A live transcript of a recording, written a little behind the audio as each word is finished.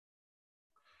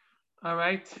All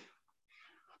right.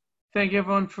 Thank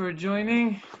everyone for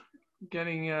joining.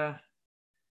 Getting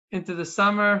into the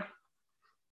summer.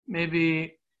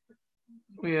 Maybe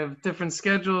we have different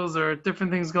schedules or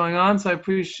different things going on, so I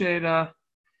appreciate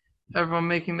everyone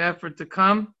making the effort to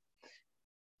come.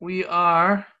 We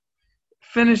are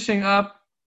finishing up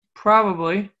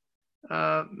probably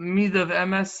Midah of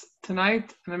MS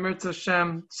tonight, and Emirz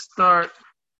Hashem start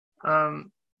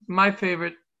my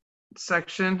favorite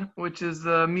section, which is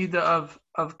the Midah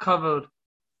of Kavod.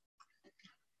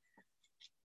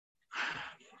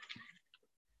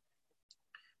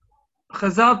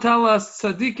 Chazal tell us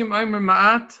tzaddikim omer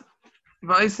ma'at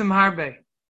v'osim harbe.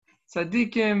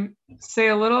 Tzaddikim say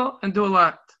a little and do a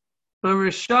lot. But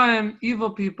Rishaim, evil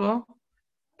people,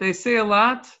 they say a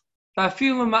lot,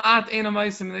 v'afilu ma'at einam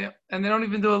osim, and they don't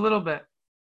even do a little bit.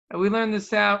 And we learned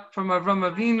this out from Avram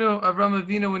Avinu. Avram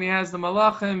Avinu, when he has the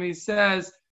malachim, he says,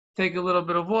 take a little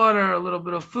bit of water, a little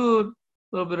bit of food, a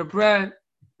little bit of bread,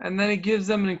 and then he gives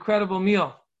them an incredible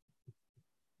meal.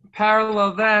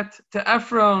 Parallel that to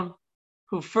Ephron,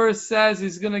 who first says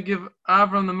he's going to give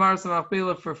Avram the Maras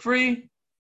Machpelah for free,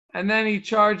 and then he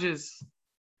charges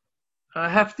a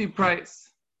hefty price.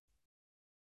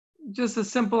 Just a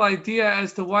simple idea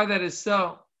as to why that is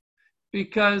so.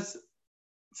 Because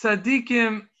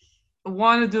tzaddikim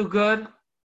want to do good,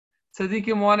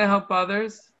 tzaddikim want to help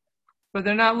others, but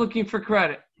they're not looking for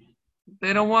credit.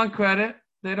 They don't want credit,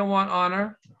 they don't want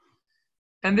honor,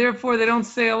 and therefore they don't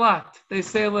say a lot, they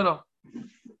say a little.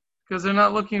 Because they're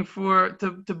not looking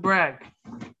to brag.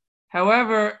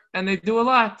 However, and they do a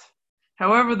lot.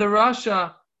 However, the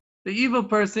Rasha, the evil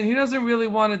person, he doesn't really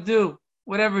want to do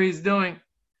whatever he's doing.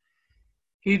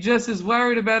 He just is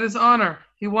worried about his honor.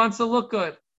 He wants to look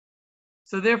good.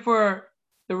 So therefore,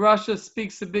 the Rasha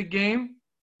speaks a big game.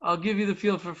 I'll give you the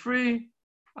field for free.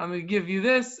 I'm going to give you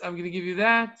this. I'm going to give you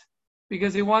that.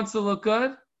 Because he wants to look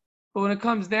good. But when it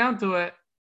comes down to it,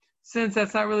 since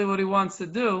that's not really what he wants to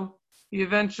do, he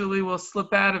eventually will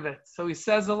slip out of it. So he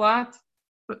says a lot,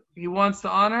 but he wants to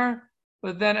honor,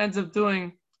 but then ends up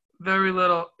doing very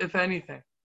little, if anything.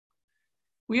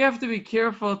 We have to be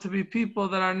careful to be people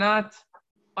that are not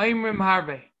Aimrim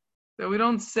Harbe, that we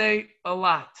don't say a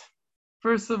lot.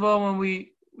 First of all, when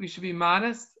we should be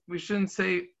modest, we shouldn't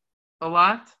say a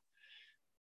lot.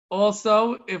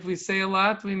 Also, if we say a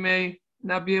lot, we may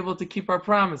not be able to keep our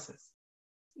promises.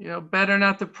 Better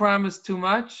not to promise too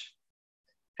much.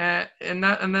 And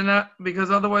then not, because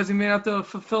otherwise we may have to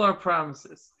fulfill our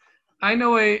promises. I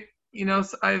know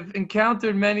I've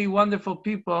encountered many wonderful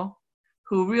people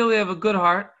who really have a good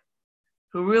heart,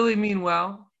 who really mean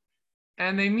well,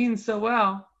 and they mean so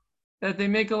well that they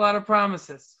make a lot of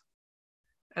promises.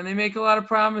 And they make a lot of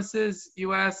promises.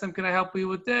 You ask them, can I help you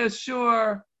with this?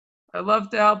 Sure. I'd love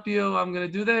to help you. I'm going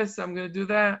to do this. I'm going to do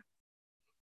that.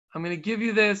 I'm going to give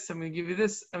you this. I'm going to give you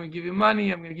this. I'm going to give you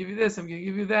money. I'm going to give you this. I'm going to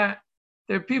give you that.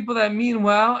 There are people that mean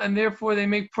well, and therefore they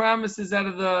make promises out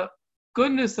of the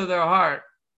goodness of their heart.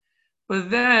 But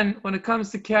then, when it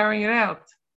comes to carrying it out,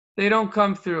 they don't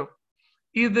come through.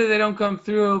 Either they don't come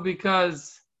through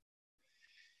because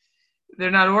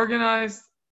they're not organized.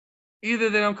 Either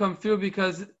they don't come through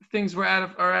because things are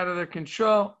out of their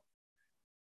control.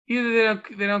 Either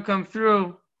they don't come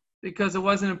through because it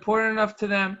wasn't important enough to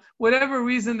them. Whatever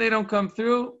reason they don't come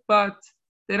through, but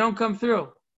they don't come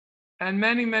through. And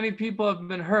many, many people have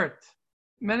been hurt.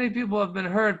 Many people have been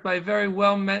hurt by very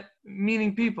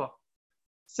well-meaning people.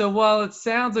 So while it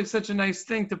sounds like such a nice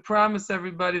thing to promise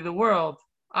everybody the world,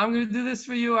 I'm going to do this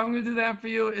for you, I'm going to do that for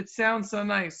you, it sounds so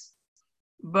nice.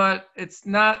 But it's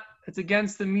not, it's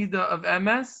against the midah of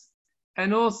MS,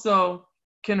 and also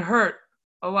can hurt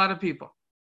a lot of people.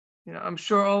 I'm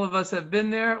sure all of us have been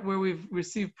there where we've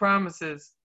received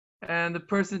promises and the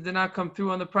person did not come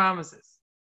through on the promises.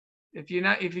 If you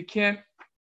don't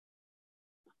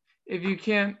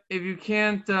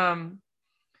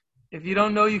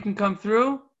know you can come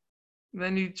through,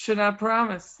 then you should not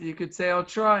promise. You could say, I'll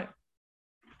try.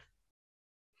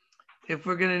 If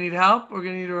we're going to need help, we're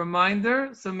going to need a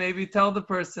reminder. So maybe tell the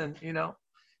person,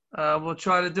 we'll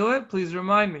try to do it. Please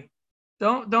remind me.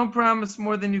 Don't promise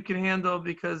more than you can handle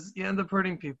because you end up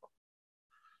hurting people.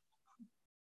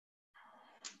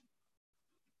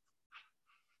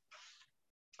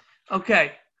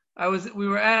 Okay, we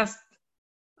were asked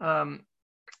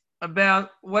about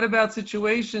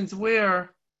situations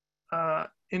where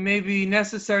it may be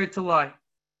necessary to lie.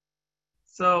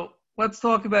 So let's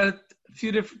talk about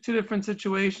two different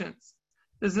situations.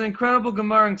 There's an incredible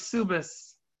Gemara in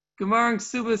Ksubis. Gemara in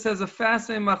Ksubis has a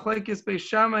fascinating machlekes Beis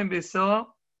Shammai and Beis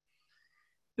Hillel.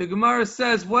 The Gemara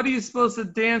says, what are you supposed to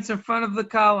dance in front of the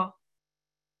Kala?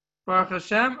 Baruch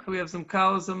Hashem, we have some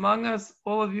kalas among us.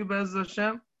 All of you, Bez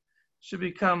Hashem, should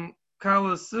become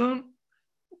kalas soon.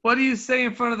 What do you say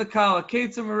in front of the kala?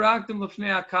 Ketzim merakdim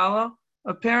lefnei kala.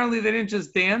 Apparently, they didn't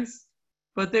just dance,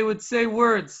 but they would say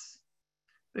words.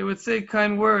 They would say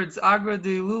kind words. Agra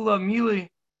de lula mili.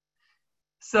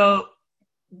 So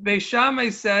Beis Shammai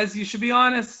says you should be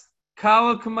honest.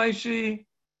 Kala kamaishi.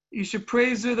 You should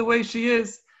praise her the way she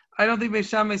is. I don't think Beis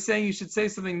Shammai is saying you should say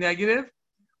something negative.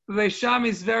 But Beis Shammai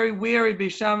is very wary.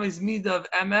 Beis Shammai's midah of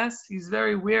MS. He's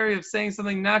very wary of saying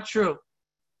something not true.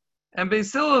 And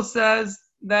Beis Hillel says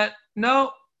that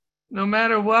no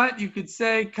matter what, you could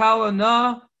say Kala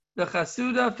na, the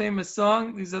Chasuda, famous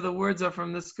song. These are the words are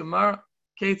from this Gemara.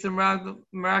 Ketzim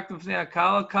merakdim lefnei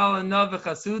kala, Kala na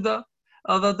v'chasuda.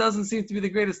 Although it doesn't seem to be the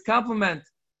greatest compliment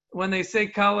when they say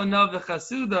Kala na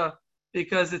v'chasuda,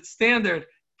 because it's standard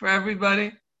for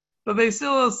everybody. But Beis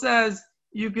Hillel says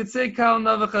you could say Kala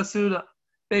na v'chasuda.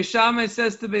 Beis Shammai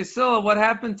says to Beis Hillel, what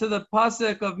happened to the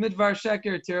pasuk of Midvar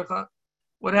Sheker Tircha?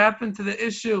 What happened to the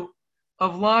issue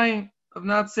of lying, of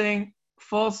not saying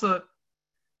falsehood?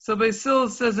 So Beis Hillel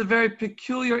says a very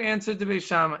peculiar answer to Beis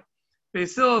Shammai.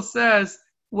 Beis Hillel says,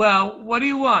 well, what do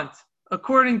you want?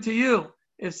 According to you,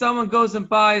 if someone goes and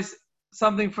buys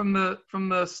something from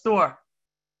the store,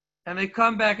 and they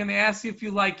come back and they ask you if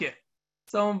you like it.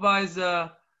 Someone buys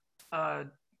a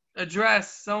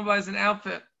dress, someone buys an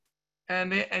outfit,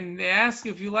 and they ask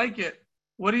you if you like it.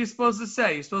 What are you supposed to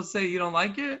say? You're supposed to say you don't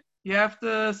like it? You have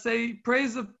to say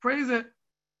praise it.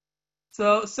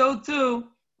 So too,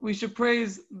 we should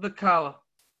praise the kala.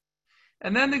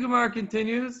 And then the Gemara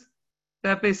continues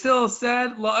that Beis Hillel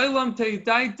said, "La'olam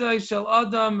teidaitai shel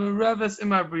adam mereves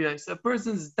imar briyos." A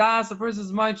person's das, a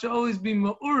person's mind should always be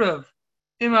me'urav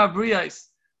imar briyos.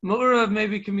 Me'urav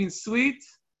maybe can mean sweet,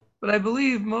 but I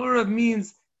believe me'urav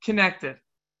means connected.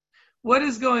 What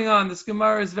is going on? This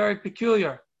Gemara is very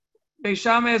peculiar. Beis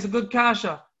Shammai has a good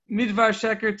kasha. Midvar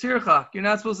sheker tirchak. You're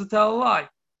not supposed to tell a lie.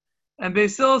 And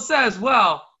Beis Hillel says,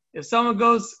 well, if someone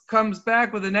comes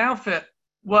back with an outfit,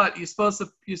 what you're supposed to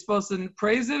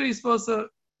praise it, or you're supposed to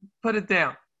put it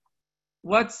down?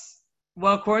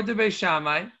 According to Beis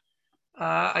Shammai,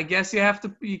 I guess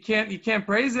you can't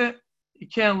praise it, you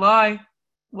can't lie.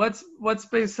 What's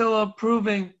Beis Hillel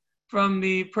proving from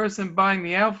the person buying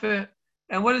the outfit?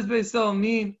 And what does Beis Hillel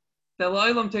mean? That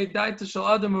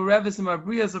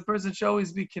a person should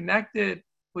always be connected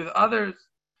with others.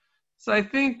 So I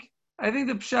think the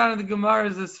pshat of the Gemara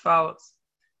is as follows.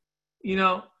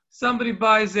 Somebody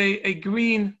buys a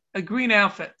green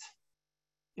outfit,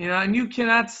 and you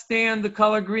cannot stand the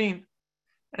color green.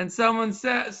 And someone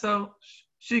says, so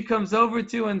she comes over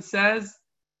to you and says,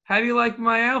 how do you like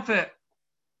my outfit?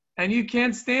 And you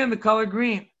can't stand the color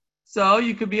green. So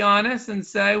you could be honest and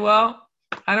say, well,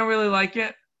 I don't really like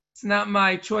it. It's not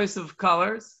my choice of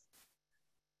colors.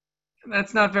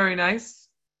 That's not very nice.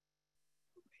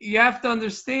 You have to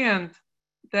understand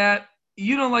that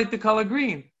you don't like the color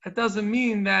green. That doesn't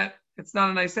mean that it's not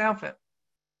a nice outfit.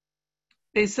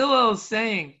 Beis Hillel is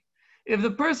saying, if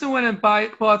the person went and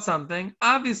bought something,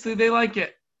 obviously they like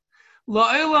it. A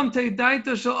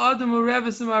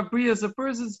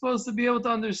person is supposed to be able to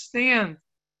understand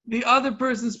the other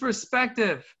person's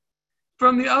perspective.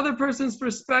 From the other person's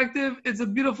perspective, it's a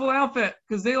beautiful outfit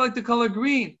because they like the color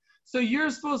green. So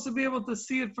you're supposed to be able to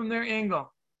see it from their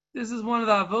angle. This is one of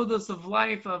the avodos of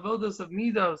life, avodos of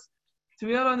midos, to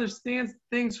be able to understand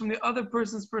things from the other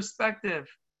person's perspective,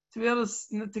 to be able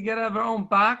to get out of our own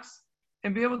box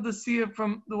and be able to see it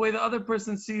from the way the other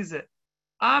person sees it.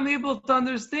 I'm able to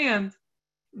understand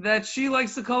that she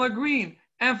likes the color green,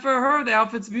 and for her, the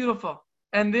outfit's beautiful.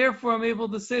 And therefore, I'm able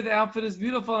to say the outfit is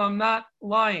beautiful, and I'm not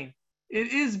lying.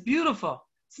 It is beautiful.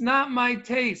 It's not my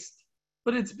taste,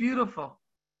 but it's beautiful.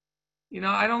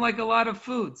 I don't like a lot of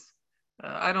foods.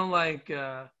 I don't like,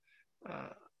 I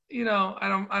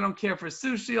don't care for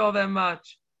sushi all that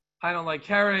much. I don't like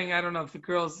herring. I don't know if the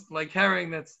girls like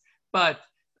herring. But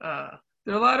there are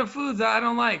a lot of foods I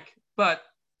don't like. But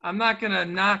I'm not gonna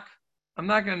knock it. I'm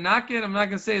not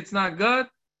gonna say it's not good.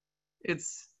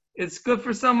 It's good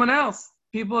for someone else.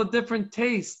 People have different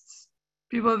tastes.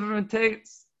 One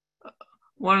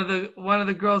of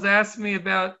the girls asked me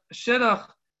about shidduch.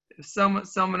 If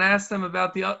someone asked them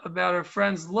about her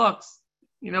friend's looks,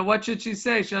 what should she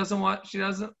say? She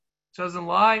doesn't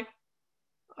lie.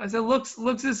 I said,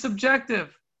 looks is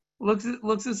subjective.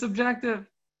 Looks is subjective.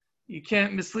 You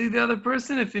can't mislead the other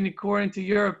person if, according to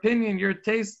your opinion, your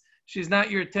taste, she's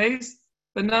not your taste.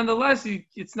 But nonetheless,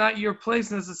 it's not your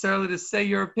place necessarily to say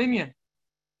your opinion,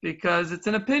 because it's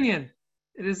an opinion.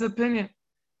 It is opinion.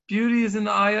 Beauty is in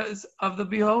the eyes of the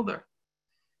beholder.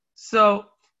 So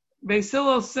Beis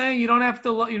Hillel is saying you don't have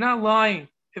to. You're not lying.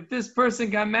 If this person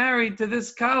got married to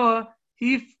this Kala,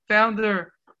 he found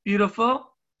her beautiful.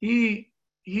 He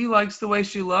likes the way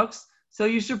she looks, so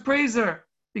you should praise her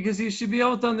because you should be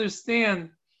able to understand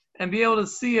and be able to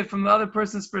see it from the other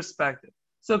person's perspective.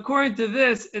 So according to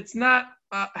this, it's not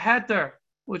heter,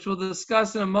 which we'll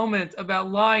discuss in a moment, about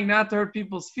lying not to hurt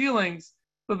people's feelings,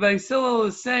 but Beis Hillel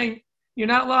is saying you're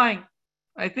not lying.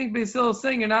 I think Beis Hillel is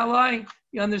saying you're not lying.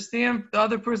 You understand the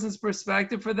other person's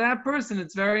perspective. For that person,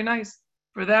 it's very nice.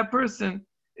 For that person,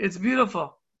 it's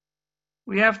beautiful.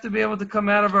 We have to be able to come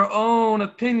out of our own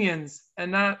opinions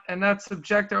and not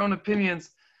subject our own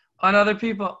opinions on other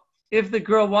people. If the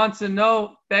girl wants to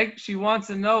know, she wants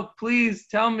to know, please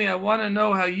tell me, I want to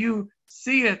know how you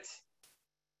see it.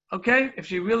 Okay? If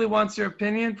she really wants your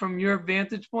opinion from your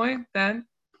vantage point, then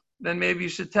maybe you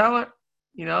should tell her,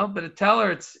 but to tell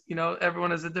her, it's,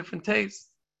 everyone has a different taste.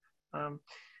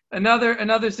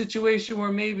 Another situation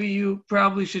where maybe you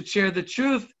probably should share the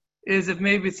truth is if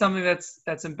maybe it's something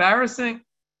that's embarrassing,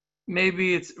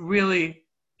 maybe it's really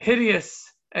hideous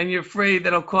and you're afraid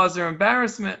that'll cause her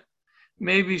embarrassment.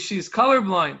 Maybe she's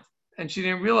colorblind and she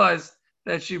didn't realize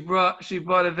that she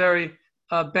bought a very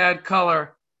bad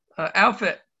color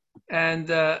outfit, and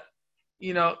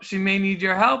she may need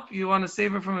your help. You want to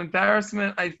save her from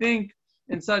embarrassment. I think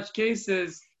in such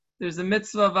cases there's a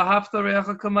mitzvah of v'ahavta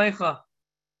re'echa kamecha.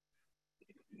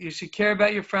 You should care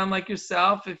about your friend like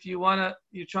yourself. If you're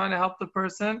trying to help the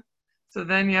person, so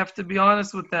then you have to be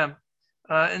honest with them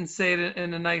and say it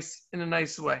in a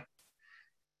nice way.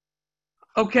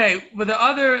 Okay, but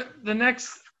the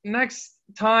next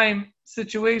time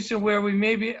situation where we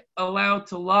may be allowed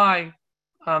to lie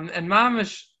and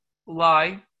mamish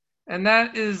lie, and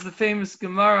that is the famous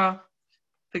Gemara.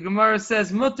 The Gemara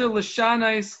says, "Mutter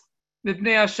l'shanais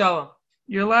mipnei hashalom."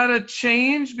 You're allowed to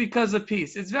change because of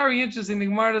peace. It's very interesting. The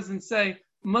Gemara doesn't say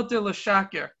mutter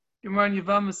l'shakir. Gemara in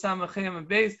Yevamos Samachem and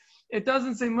Beis. It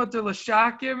doesn't say mutter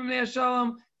l'shakir mipnei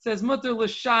hashalom. It says mutter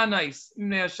l'shanais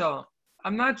mipnei hashalom.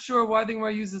 I'm not sure why the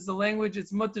Gemara uses the language.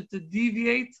 It's mutter to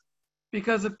deviate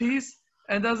because of peace,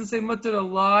 and it doesn't say mutter to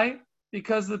lie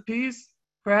because of peace.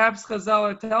 Perhaps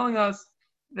Chazal are telling us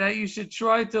that you should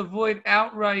try to avoid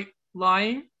outright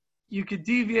lying. You could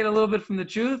deviate a little bit from the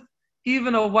truth.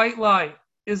 Even a white lie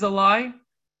is a lie,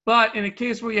 but in a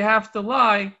case where you have to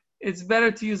lie, it's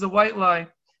better to use a white lie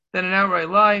than an outright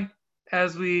lie.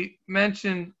 As we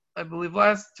mentioned, I believe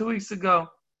 2 weeks ago,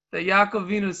 that Yaakov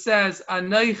Avinu says,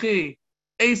 Anaychi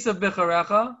Esav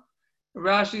Becharecha.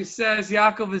 Rashi says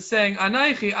Yaakov is saying,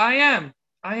 Anaychi, I am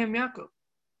Yaakov.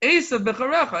 Esav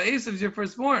Becharecha, Esav is your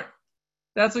firstborn.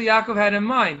 That's what Yaakov had in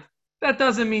mind. That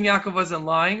doesn't mean Yaakov wasn't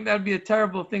lying. That would be a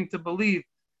terrible thing to believe,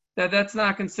 that's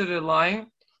not considered lying.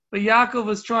 But Yaakov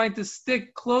was trying to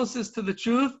stick closest to the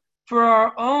truth for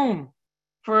our own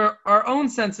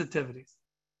sensitivities.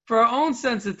 For our own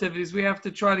sensitivities, we have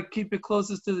to try to keep it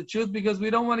closest to the truth because we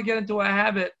don't want to get into a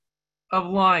habit of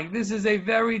lying. This is a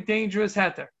very dangerous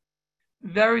heter.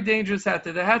 Very dangerous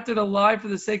heter. The heter to lie for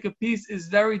the sake of peace is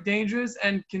very dangerous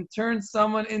and can turn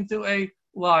someone into a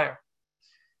liar.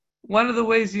 One of the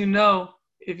ways you know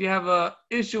if you have an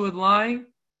issue with lying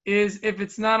is if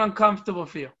it's not uncomfortable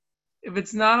for you. If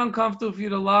it's not uncomfortable for you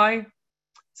to lie,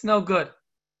 it's no good.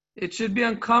 It should be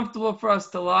uncomfortable for us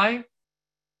to lie.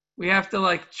 We have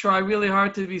to try really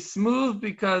hard to be smooth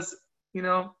because,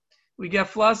 we get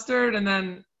flustered and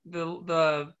then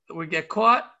we get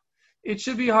caught. It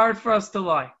should be hard for us to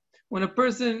lie. When a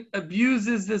person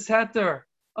abuses this heter,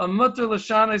 a mutter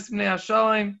l'shanais mipnei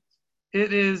hashalom,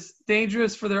 it is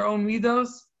dangerous for their own midos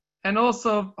and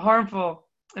also harmful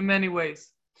in many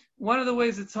ways. One of the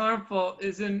ways it's harmful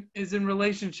is in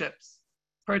relationships,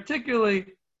 particularly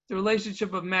the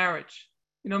relationship of marriage.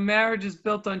 Marriage is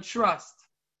built on trust.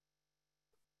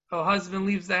 A husband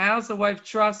leaves the house, a wife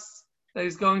trusts that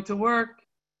he's going to work.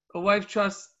 A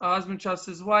husband trusts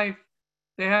his wife.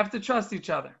 They have to trust each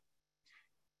other.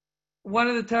 One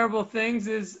of the terrible things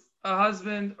is a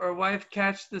husband or wife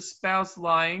catch the spouse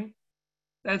lying.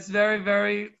 That's very,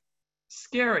 very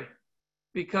scary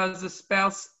because the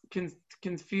spouse can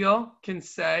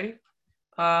say,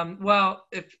 well,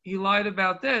 if he lied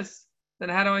about this, then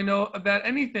how do I know about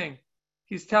anything?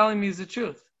 He's telling me the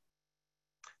truth.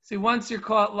 See, once you're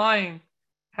caught lying,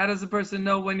 how does a person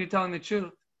know when you're telling the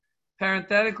truth?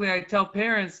 Parenthetically, I tell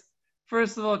parents,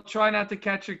 first of all, try not to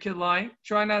catch your kid lying.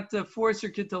 Try not to force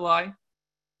your kid to lie.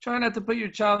 Try not to put your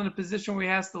child in a position where he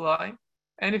has to lie.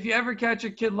 And if you ever catch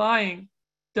your kid lying,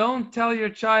 don't tell your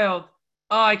child,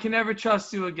 I can never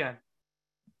trust you again.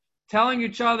 Telling your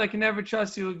child I can never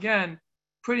trust you again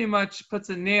pretty much puts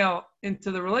a nail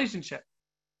into the relationship.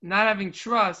 Not having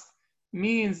trust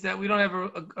means that we don't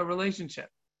have a relationship.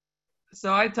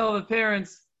 So I tell the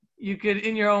parents, you could,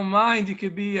 in your own mind, you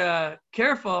could be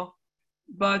careful,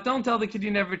 but don't tell the kid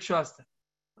you never trust him.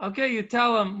 Okay, you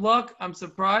tell him, look, I'm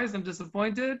surprised, I'm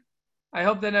disappointed. I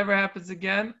hope that never happens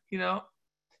again.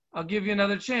 I'll give you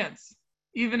another chance.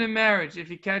 Even in marriage, if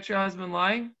you catch your husband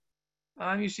lying,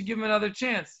 you should give him another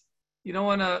chance. You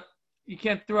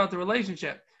can't throw out the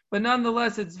relationship. But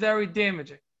nonetheless, it's very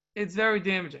damaging. It's very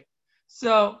damaging.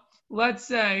 So let's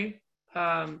say,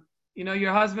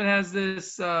 your husband has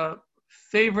this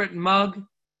favorite mug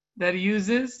that he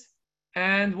uses,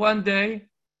 and one day,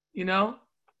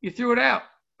 you threw it out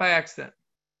by accident.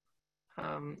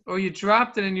 Or you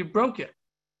dropped it and you broke it.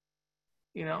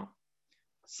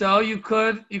 So you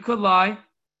could lie,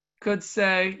 could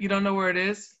say you don't know where it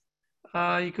is.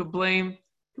 You could blame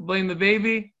the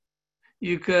baby.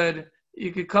 You could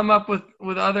come up with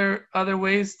other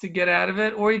ways to get out of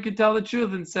it, or you could tell the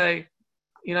truth and say,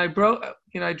 I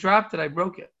dropped it, I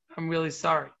broke it. I'm really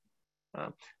sorry.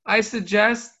 I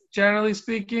suggest, generally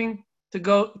speaking, to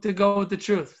go with the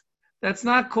truth. That's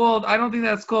not called. I don't think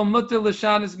that's called mutter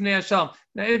l'shanis b'nei Hashem.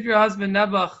 Now, if your husband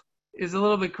Nebuch is a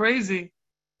little bit crazy,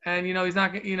 and he's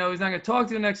not going to talk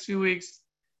to you the next few weeks,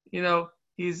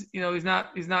 he's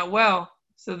not well.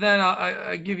 So then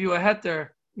I give you a heter,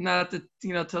 not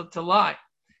to lie.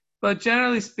 But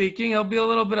generally speaking, he'll be a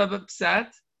little bit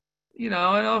upset,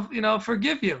 and he'll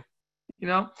forgive you.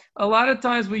 A lot of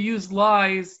times we use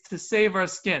lies to save our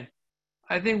skin.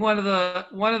 I think one of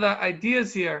the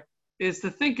ideas here is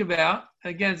to think about.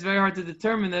 Again, it's very hard to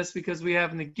determine this because we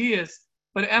have negiyas.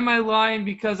 But am I lying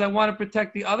because I want to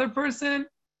protect the other person,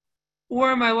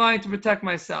 or am I lying to protect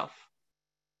myself?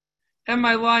 Am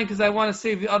I lying because I want to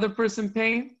save the other person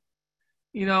pain?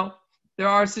 There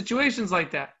are situations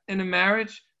like that in a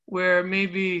marriage where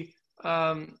maybe,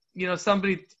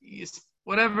 somebody,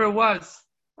 whatever it was,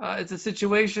 it's a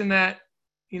situation that,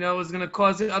 is going to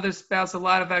cause the other spouse a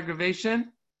lot of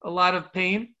aggravation, a lot of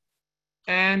pain,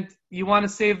 and you want to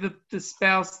save the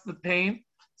spouse the pain.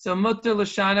 So mutter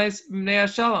l'shanis b'nei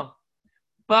Hashem.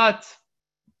 But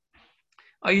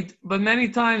many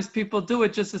times people do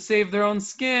it just to save their own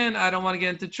skin. I don't want to get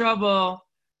into trouble.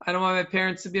 I don't want my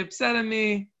parents to be upset at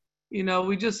me.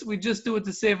 We just do it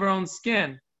to save our own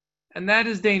skin, and that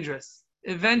is dangerous.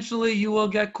 Eventually, you will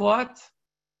get caught,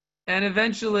 and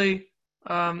eventually,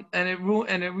 and it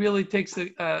really takes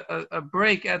a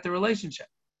break at the relationship.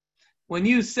 When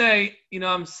you say,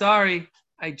 I'm sorry,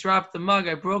 I dropped the mug,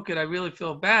 I broke it, I really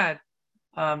feel bad.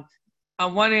 On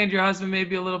one hand, your husband may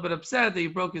be a little bit upset that he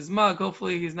broke his mug.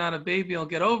 Hopefully he's not a baby, he'll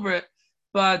get over it.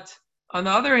 But on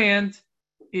the other hand,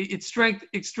 it's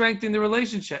strengthening the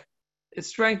relationship. It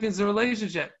strengthens the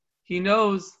relationship. He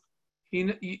knows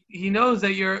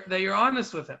that you're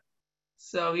honest with him.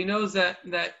 So he knows that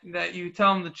you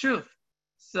tell him the truth.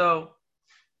 So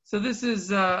this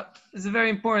is a very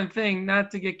important thing,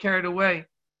 not to get carried away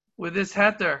with this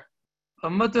heter.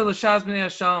 Mutter l'shas b'nei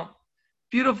Hashem.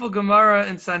 Beautiful Gemara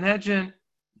in Sanhedrin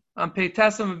on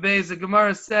Peitasam Beis. The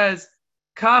Gemara says,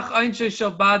 "Kach einshe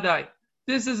shel badai."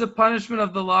 This is a punishment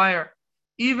of the liar.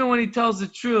 Even when he tells the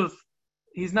truth,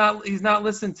 he's not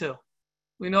listened to.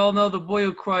 We all know the boy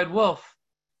who cried wolf.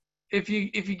 If you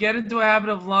get into a habit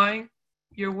of lying,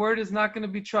 your word is not going to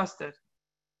be trusted.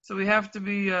 So we have to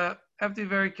be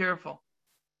very careful,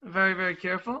 very, very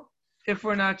careful. If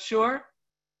we're not sure,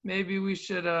 maybe we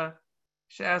should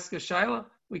ask a shaila.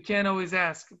 We can't always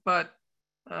ask, but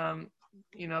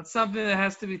it's something that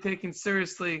has to be taken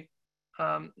seriously,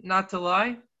 not to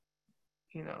lie,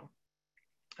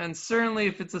 and certainly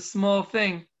if it's a small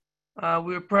thing,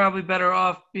 we're probably better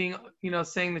off being,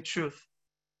 saying the truth.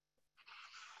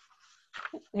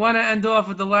 Want to end off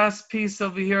with the last piece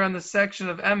over here on the section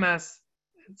of MS,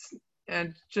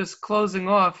 and just closing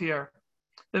off here.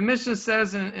 The Mishnah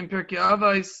says in Pirkei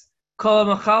Avos, Kol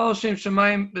machal shem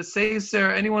shamayim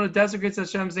b'seiser, anyone who desecrates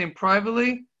Hashem's name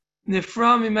privately,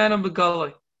 nifram imenu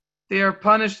b'galoi, they are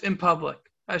punished in public.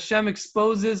 Hashem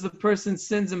exposes the person's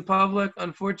sins in public.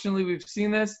 Unfortunately, we've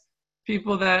seen this.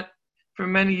 People that for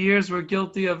many years were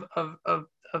guilty of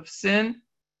sin,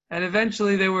 and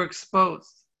eventually they were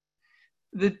exposed.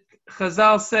 The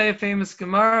Chazal say, a famous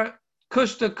Gemara,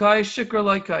 Kushta kai, shikra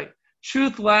laikai.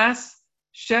 Truth lasts,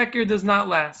 sheker does not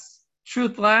last.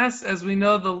 Truth lasts, as we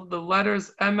know, the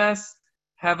letters MS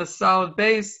have a solid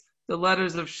base. The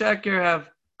letters of sheker have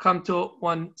come to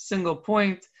one single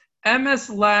point. MS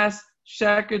lasts,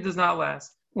 sheker does not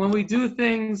last. When we do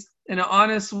things in an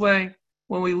honest way,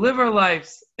 when we live our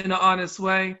lives in an honest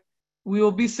way, we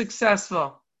will be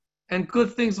successful and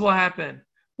good things will happen.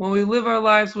 When we live our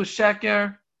lives with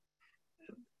sheker,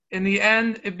 In the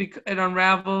end, it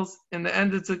unravels. In the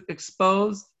end, it's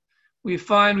exposed. We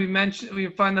find the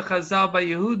Chazal by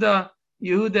Yehuda.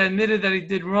 Yehuda admitted that he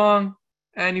did wrong,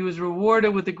 and he was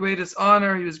rewarded with the greatest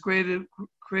honor. He was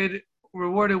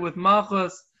rewarded with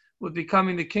Malchus, with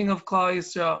becoming the king of Klal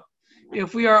Yisrael.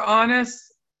 If we are honest,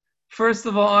 first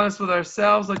of all, honest with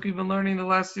ourselves, like we've been learning the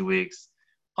last few weeks,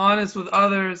 honest with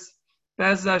others,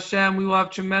 Bez Hashem, we will have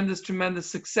tremendous, tremendous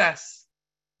success.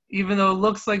 Even though it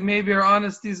looks like maybe our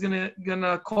honesty is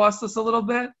gonna cost us a little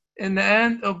bit, in the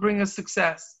end, it'll bring us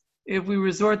success. If we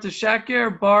resort to shaker,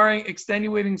 barring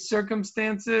extenuating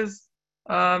circumstances,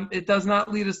 it does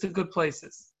not lead us to good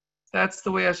places. That's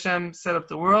the way Hashem set up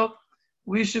the world.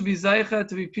 We should be zaycha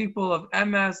to be people of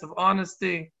emes, of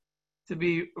honesty, to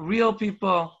be real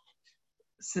people,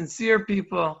 sincere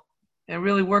people, and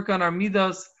really work on our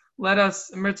midos. Let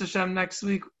us, Mirza Hashem, next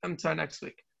week,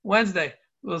 Wednesday,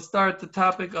 we'll start the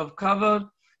topic of kavod,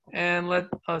 and let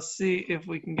us see if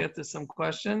we can get to some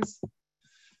questions.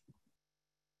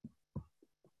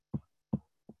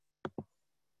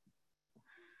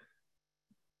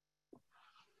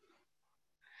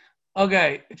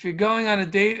 Okay, if you're going on a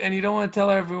date and you don't want to tell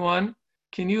everyone,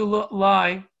 can you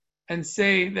lie and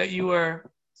say that you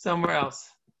were somewhere else?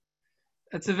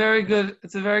 It's a very good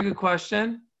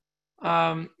question.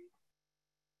 It's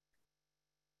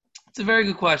a very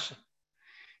good question.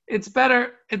 It's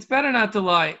better not to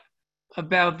lie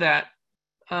about that.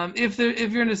 If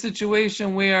you're in a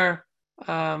situation where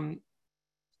you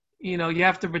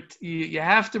have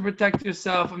to protect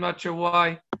yourself, I'm not sure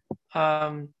why.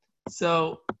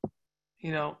 So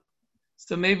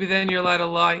maybe then you're allowed to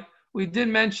lie. We did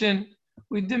mention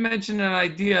an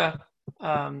idea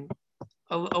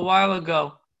a while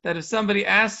ago that if somebody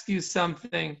asks you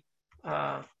something,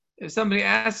 that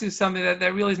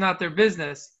really is not their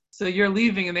business, so you're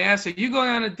leaving and they ask you, are you going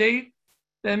on a date?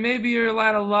 Then maybe you're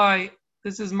allowed to lie.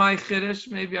 This is my chiddush.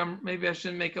 Maybe I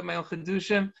shouldn't make up my own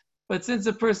chidushim. But since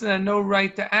a person had no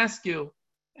right to ask you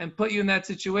and put you in that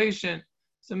situation,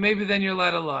 so maybe then you're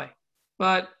allowed to lie.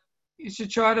 But you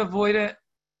should try to avoid it,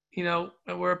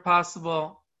 where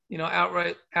possible,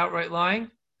 outright lying.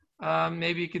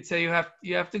 Maybe you could say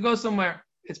you have to go somewhere.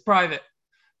 It's private.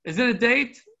 Is it a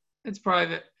date? It's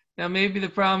private. Now maybe the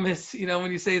problem is,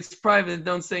 when you say it's private,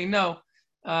 don't say no.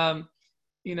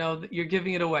 You're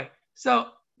giving it away. So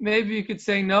maybe you could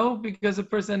say no because the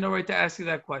person had no right to ask you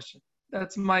that question.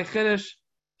 That's my chiddush.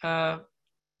 But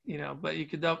you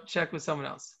could check with someone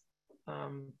else.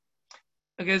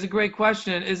 Okay, it's a great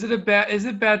question. Is it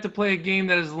bad to play a game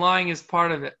that is lying as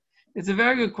part of it? It's a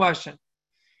very good question.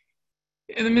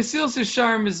 In the Mesilas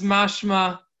Yesharim is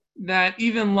mashma that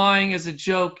even lying as a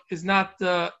joke is not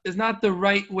the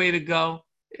right way to go.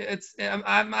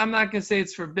 I'm not going to say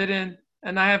it's forbidden,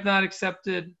 and I have not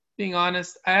accepted, being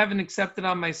honest, I haven't accepted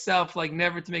on myself, like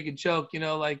never to make a joke.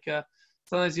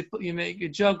 Sometimes you make a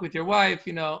joke with your wife.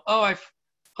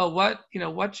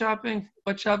 What shopping?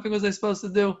 What shopping was I supposed to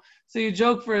do? So you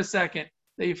joke for a second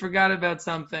that you forgot about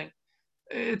something.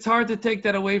 It's hard to take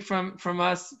that away from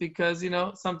us because,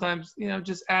 sometimes,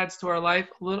 just adds to our life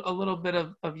a little bit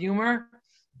of humor.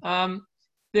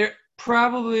 There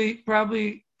probably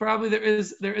there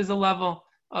is a level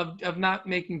of not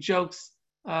making jokes,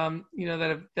 that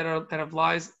have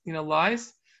lies,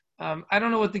 lies. I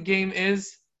don't know what the game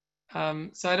is. So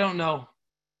I don't know.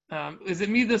 Is it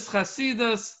midas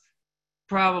chasidus?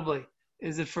 Probably.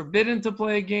 Is it forbidden to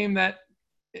play a game that,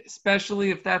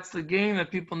 especially if that's the game that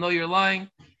people know you're lying?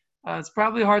 It's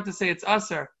probably hard to say it's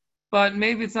usher, but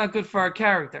maybe it's not good for our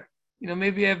character.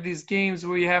 Maybe you have these games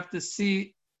where you have to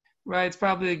see, right? It's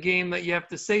probably a game that you have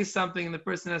to say something and the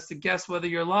person has to guess whether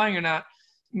you're lying or not.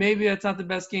 Maybe that's not the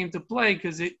best game to play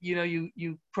because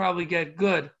you probably get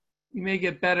good. You may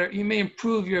get better. You may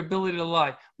improve your ability to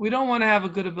lie. We don't want to have a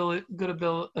good ability.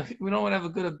 We don't want to have a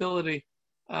good ability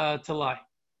to lie.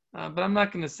 But I'm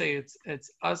not going to say it's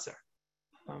usher.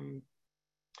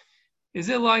 Is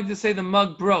it lying to say the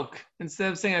mug broke instead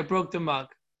of saying I broke the mug?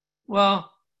 Well,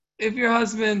 if your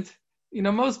husband,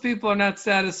 most people are not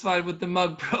satisfied with the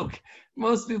mug broke.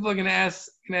 Most people are going to ask,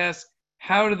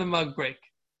 how did the mug break?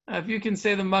 If you can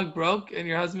say the mug broke and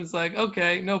your husband's like,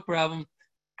 okay, no problem,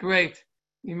 great.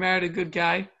 You married a good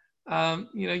guy.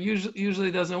 Usually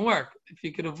it doesn't work. If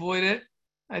you could avoid it,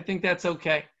 I think that's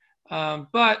okay.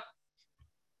 But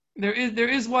there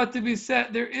is what to be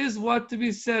said. There is what to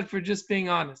be said for just being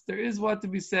honest. There is what to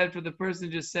be said for the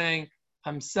person just saying,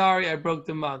 I'm sorry, I broke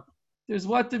the mug. There's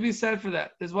what to be said for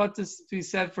that. There's what to be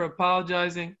said for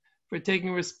apologizing, for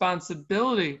taking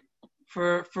responsibility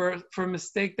for a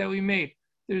mistake that we made.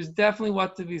 There's definitely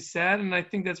what to be said, and I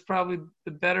think that's probably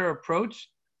the better approach.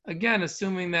 Again,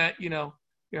 assuming that,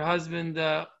 your husband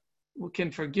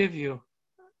can forgive you,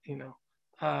 you know.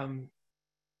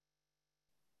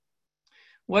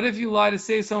 What if you lie to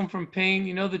save someone from pain?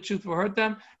 You know the truth will hurt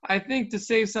them. I think to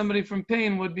save somebody from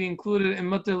pain would be included in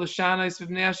Mutter L'Shanais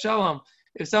V'Bnei Shalom.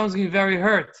 If someone's going to be very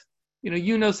hurt,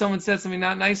 you know someone said something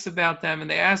not nice about them, and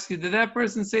they ask you, did that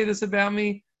person say this about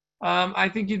me? I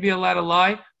think you'd be allowed to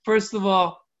lie. First of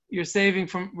all, you're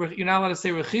not allowed to say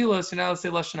rechilos, you're not allowed to say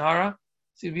lashon hara.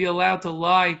 So you'd be allowed to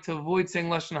lie to avoid saying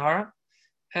lashon hara,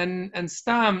 and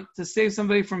stam to save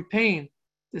somebody from pain,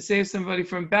 to save somebody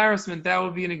from embarrassment. That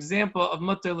would be an example of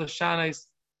mutter l'shanais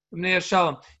b'nei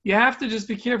shalom. You have to just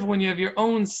be careful when you have your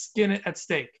own skin at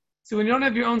stake. So when you don't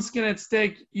have your own skin at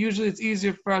stake, usually it's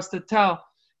easier for us to tell,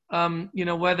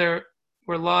 whether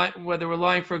we're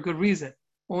lying for a good reason.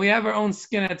 When we have our own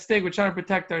skin at stake, we're trying to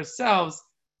protect ourselves.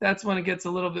 That's when it gets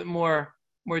a little bit more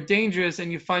dangerous,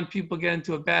 and you find people get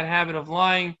into a bad habit of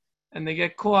lying, and they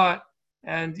get caught,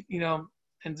 and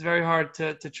it's very hard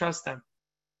to trust them.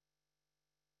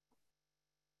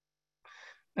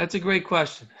 That's a great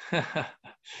question.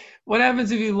 What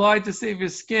happens if you lie to save your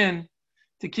skin,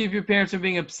 to keep your parents from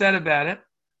being upset about it?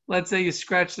 Let's say you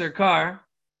scratched their car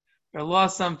or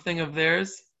lost something of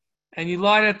theirs, and you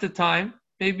lied at the time.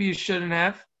 Maybe you shouldn't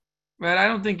have, right? I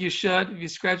don't think you should. If you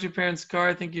scratch your parents' car,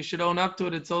 I think you should own up to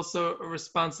it. It's also a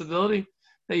responsibility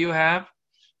that you have.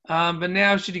 But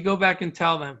now, should you go back and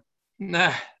tell them?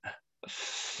 Nah.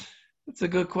 It's a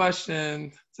good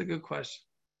question.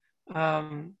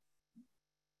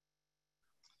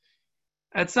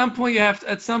 At some point,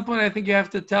 I think you have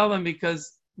to tell them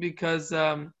because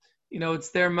it's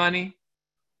their money.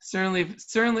 Certainly, if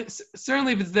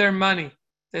it's their money,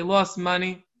 they lost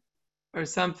money or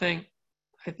something.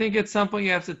 I think at some point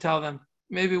you have to tell them.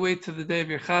 Maybe wait till the day of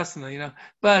your chasana,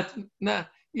 But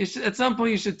you should, at some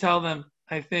point you should tell them.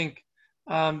 I think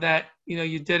that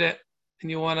you did it,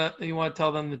 and you want to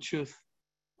tell them the truth.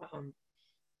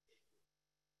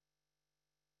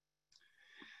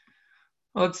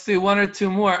 Let's see, one or two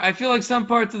more. I feel like some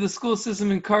parts of the school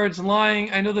system encourage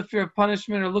lying. I know the fear of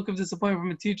punishment or look of disappointment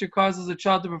from a teacher causes a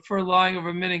child to prefer lying over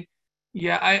admitting.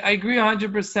 Yeah, I agree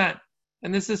 100%.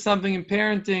 And this is something in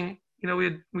parenting.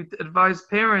 We advise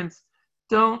parents,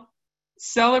 don't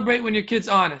celebrate when your kid's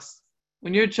honest.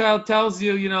 When your child tells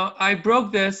you, I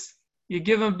broke this, you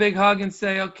give them a big hug and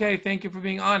say, okay, thank you for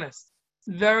being honest.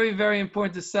 It's very, very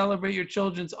important to celebrate your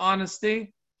children's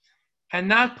honesty and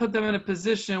not put them in a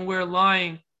position where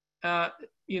lying,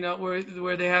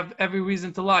 where they have every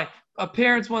reason to lie.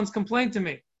 Parents once complained to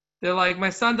me. They're like, my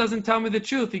son doesn't tell me the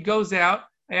truth. He goes out.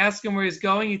 I ask him where he's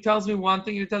going. He tells me one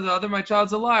thing. He tells the other. My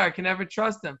child's a liar. I can never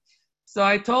trust him. So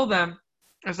I told them,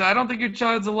 I said, I don't think your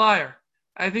child's a liar.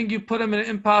 I think you put him in an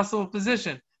impossible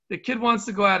position. The kid wants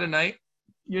to go out at night.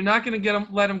 You're not going to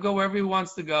let him go wherever he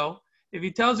wants to go. If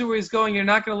he tells you where he's going, you're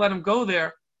not going to let him go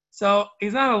there. So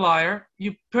he's not a liar.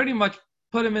 You pretty much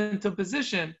put him into a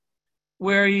position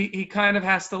where he kind of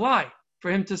has to lie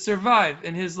for him to survive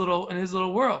in his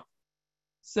little world.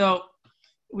 So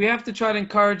we have to try to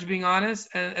encourage being honest,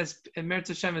 and as Meretz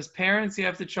Hashem, as parents, you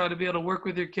have to try to be able to work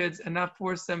with your kids and not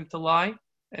force them to lie.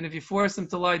 And if you force them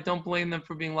to lie, don't blame them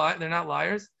for being they're not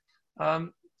liars. I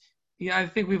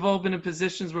think we've all been in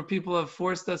positions where people have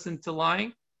forced us into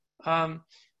lying.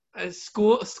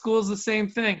 School's the same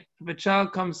thing. If a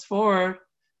child comes forward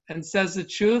and says the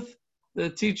truth, the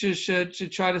teachers should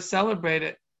try to celebrate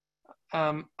it.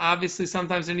 Obviously,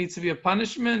 sometimes there needs to be a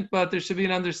punishment, but there should be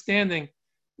an understanding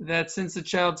that since the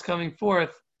child's coming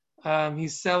forth,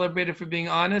 he's celebrated for being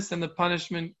honest, and the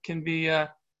punishment can be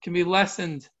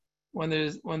lessened when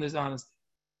there's honesty.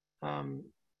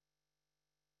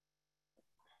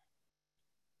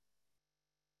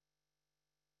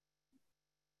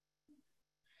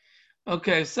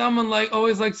 Okay, someone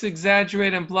always likes to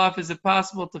exaggerate and bluff. Is it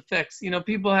possible to fix?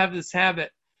 People have this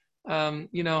habit. I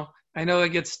know I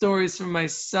get stories from my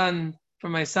son.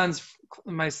 My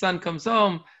son comes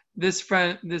home. This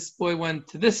boy went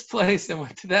to this place and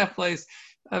went to that place.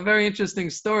 Very interesting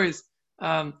stories.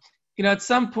 At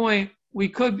some point we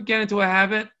could get into a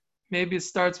habit. Maybe it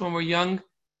starts when we're young.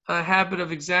 A habit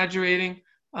of exaggerating.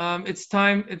 It's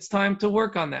time to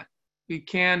work on that.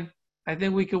 I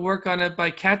think we could work on it by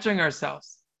catching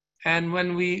ourselves. And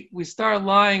when we start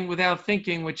lying without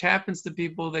thinking, which happens to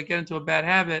people that get into a bad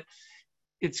habit,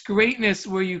 it's greatness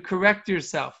where you correct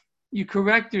yourself. You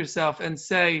correct yourself and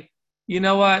say, you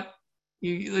know what?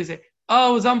 You say,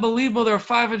 oh, it was unbelievable. There were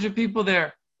 500 people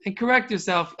there. And correct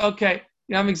yourself. Okay,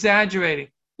 I'm exaggerating.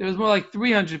 There was more like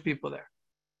 300 people there.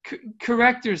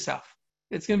 Correct yourself.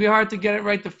 It's going to be hard to get it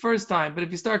right the first time, but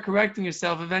if you start correcting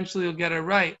yourself, eventually you'll get it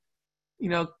right.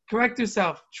 Correct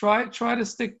yourself. Try to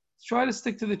stick Try to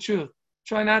stick to the truth.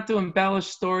 Try not to embellish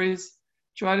stories.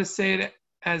 Try to say it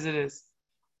as it is.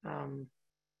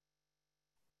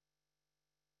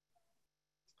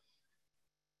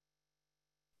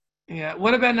 Yeah.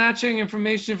 What about not sharing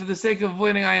information for the sake of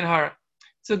avoiding ayin hara?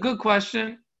 It's a good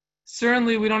question.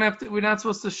 Certainly, we don't have to. We're not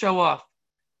supposed to show off.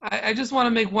 I just want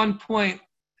to make one point.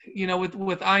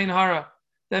 With ayin hara,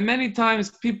 that many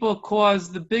times people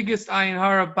cause the biggest ayin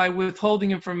hara by withholding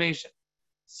information.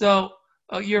 So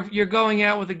you're going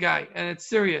out with a guy and it's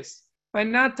serious. By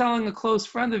not telling a close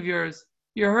friend of yours,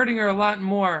 you're hurting her a lot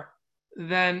more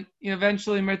than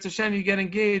eventually Mirza Hashem, you get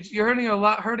engaged. You're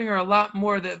hurting her a lot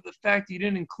more than the fact you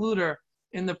didn't include her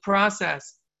in the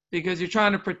process because you're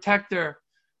trying to protect her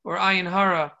or ayin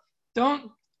hara.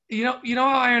 Don't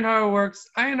how ayin hara works?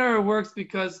 Ayin hara works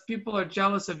because people are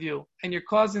jealous of you and you're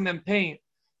causing them pain.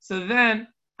 So then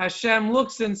Hashem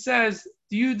looks and says,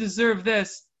 do you deserve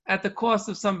this at the cost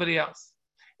of somebody else?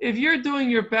 If you're doing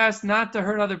your best not to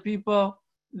hurt other people,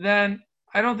 then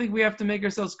I don't think we have to make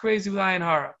ourselves crazy with ayin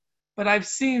hara. But I've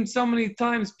seen so many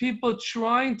times people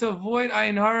trying to avoid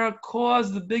ayin hara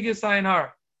cause the biggest ayin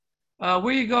hara.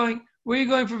 Where are you going? Where are you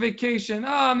going for vacation?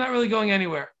 Oh, I'm not really going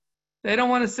anywhere. They don't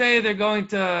want to say they're going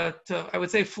to I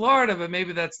would say Florida, but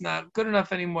maybe that's not good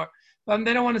enough anymore.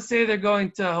 They don't want to say they're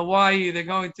going to Hawaii, they're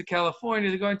going to California,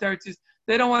 they're going to Artis.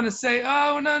 They don't want to say,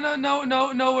 oh,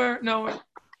 no, nowhere.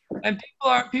 And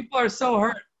people are so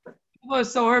hurt. People are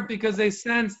so hurt because they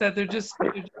sense that they're just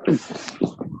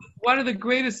one of the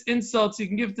greatest insults you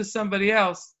can give to somebody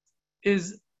else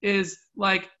is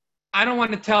like, I don't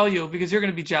want to tell you because you're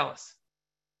going to be jealous.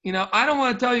 I don't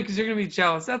want to tell you because you're going to be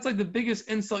jealous. That's like the biggest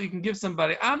insult you can give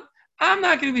somebody. I'm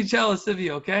not going to be jealous of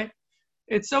you, okay?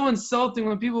 It's so insulting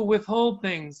when people withhold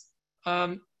things.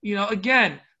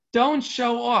 Again, don't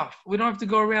show off. We don't have to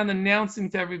go around announcing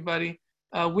to everybody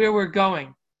where we're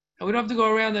going. And we don't have to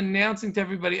go around announcing to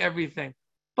everybody everything.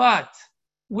 But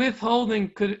withholding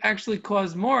could actually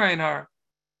cause more ayin hara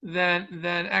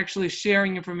than actually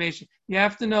sharing information. You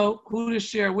have to know who to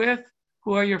share with,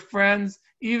 who are your friends.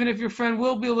 Even if your friend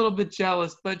will be a little bit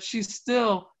jealous, but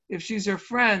if she's your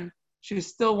friend, she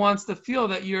still wants to feel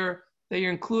that you're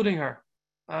including her.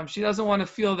 She doesn't want to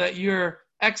feel that you're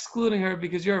excluding her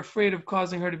because you're afraid of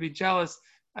causing her to be jealous.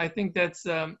 I think that's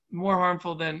more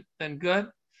harmful than good.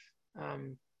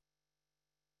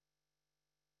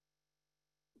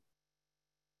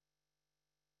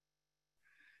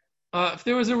 If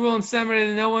there was a rule in seminary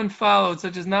that no one followed,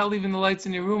 such as not leaving the lights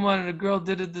in your room on and a girl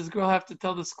did it, does the girl have to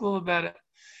tell the school about it?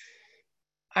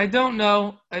 I don't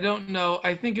know.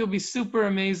 I think it would be super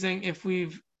amazing that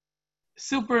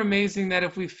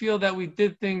if we feel that we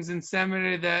did things in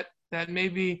seminary that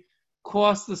maybe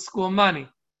cost the school money.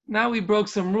 Now we broke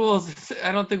some rules.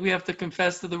 I don't think we have to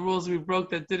confess to the rules we broke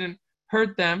that didn't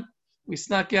hurt them. We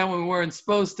snuck out when we weren't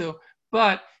supposed to.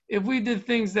 But if we did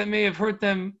things that may have hurt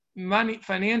them money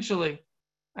financially,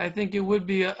 I think it would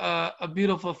be a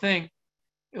beautiful thing.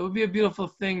 It would be a beautiful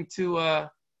thing to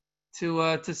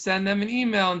send them an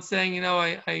email and saying,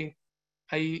 I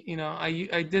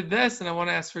did this and I want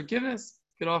to ask forgiveness.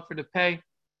 You could offer to pay.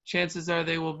 Chances are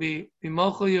they will be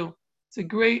mochel you. It's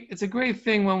a great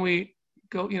thing when we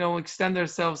go, extend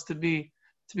ourselves to be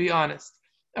honest.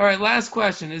 All right, last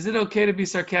question. Is it okay to be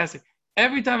sarcastic?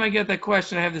 Every time I get that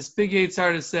question, I have this big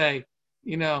Yitzhar to say,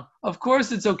 of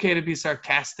course it's okay to be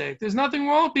sarcastic. There's nothing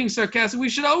wrong with being sarcastic. We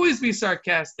should always be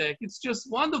sarcastic. It's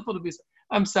just wonderful to be.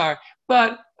 I'm sorry.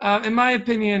 But in my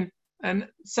opinion, and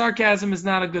sarcasm is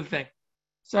not a good thing.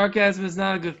 Sarcasm is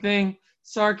not a good thing.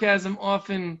 Sarcasm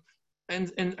often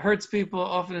and hurts people,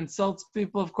 often insults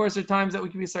people. Of course, there are times that we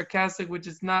can be sarcastic, which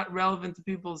is not relevant to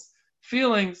people's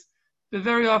feelings. But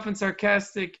very often,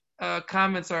 sarcastic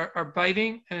comments are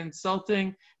biting and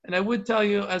insulting. And I would tell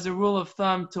you, as a rule of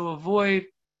thumb, to avoid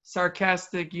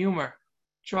sarcastic humor.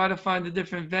 Try to find a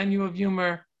different venue of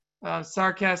humor.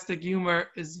 Sarcastic humor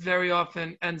is very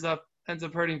often ends up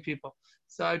hurting people.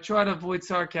 So I try to avoid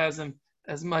sarcasm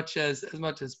as much as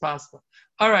possible.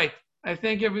 All right. I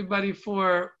thank everybody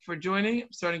for joining.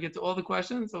 I'm starting to get to all the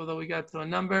questions, although we got to a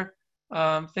number.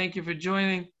 Thank you for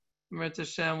joining. Mirza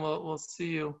Hashem, we'll see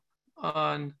you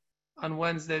on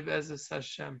Wednesday, Be'ezus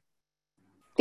Hashem.